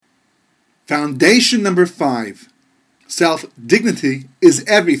Foundation number 5. Self-dignity is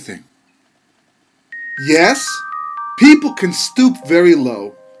everything. Yes, people can stoop very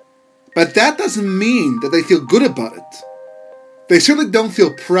low, but that doesn't mean that they feel good about it. They certainly don't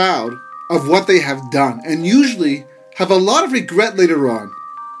feel proud of what they have done, and usually have a lot of regret later on.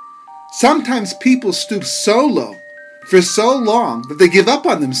 Sometimes people stoop so low for so long that they give up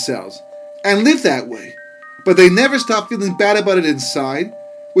on themselves and live that way, but they never stop feeling bad about it inside,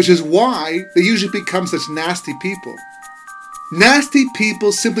 which is why they usually become such nasty people. Nasty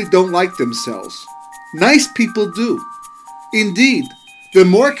people simply don't like themselves. Nice people do. Indeed, the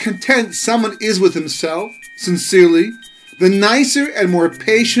more content someone is with himself, sincerely, the nicer and more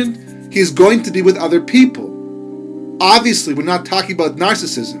patient he is going to be with other people. Obviously, we're not talking about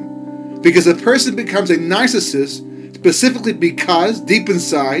narcissism, because a person becomes a narcissist specifically because, deep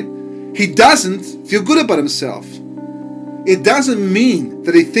inside, he doesn't feel good about himself. It doesn't mean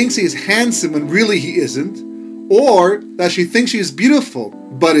that he thinks he is handsome when really he isn't, or that she thinks she is beautiful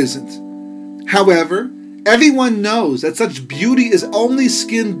but isn't. However, everyone knows that such beauty is only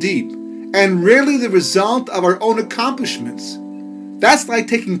skin deep and rarely the result of our own accomplishments. That's like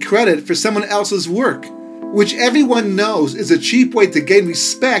taking credit for someone else's work, which everyone knows is a cheap way to gain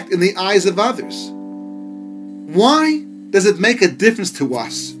respect in the eyes of others. Why does it make a difference to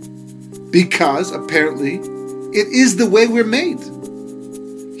us? Because, apparently, it is the way we're made.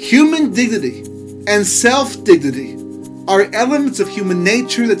 Human dignity and self-dignity are elements of human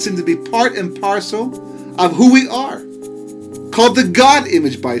nature that seem to be part and parcel of who we are, called the God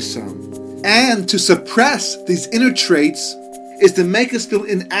image by some. And to suppress these inner traits is to make us feel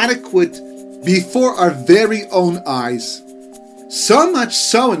inadequate before our very own eyes. So much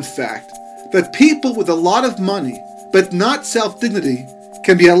so, in fact, that people with a lot of money but not self-dignity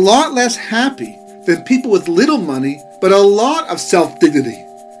can be a lot less happy than people with little money but a lot of self-dignity.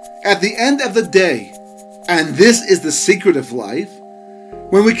 At the end of the day, and this is the secret of life,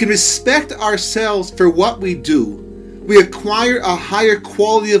 when we can respect ourselves for what we do, we acquire a higher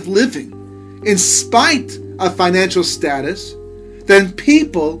quality of living, in spite of financial status, than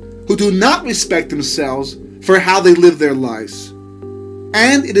people who do not respect themselves for how they live their lives.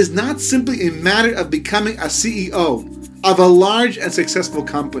 And it is not simply a matter of becoming a CEO of a large and successful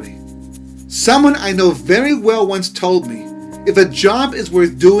company. Someone I know very well once told me, if a job is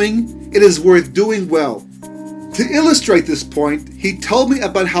worth doing, it is worth doing well. To illustrate this point, he told me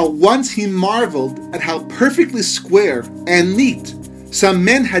about how once he marveled at how perfectly square and neat some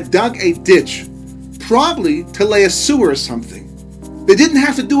men had dug a ditch, probably to lay a sewer or something. They didn't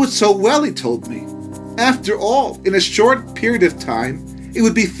have to do it so well, he told me. After all, in a short period of time, it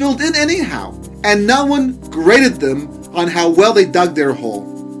would be filled in anyhow, and no one graded them on how well they dug their hole.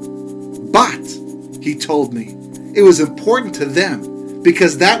 But, he told me, it was important to them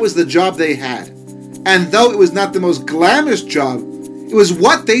because that was the job they had. And though it was not the most glamorous job, it was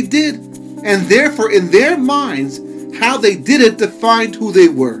what they did, and therefore in their minds, how they did it defined who they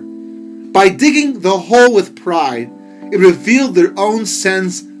were. By digging the hole with pride, it revealed their own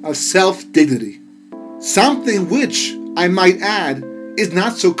sense of self-dignity. Something which, I might add, is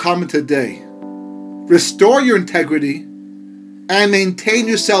not so common today. Restore your integrity and maintain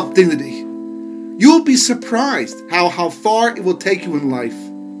your self-dignity. You will be surprised how far it will take you in life.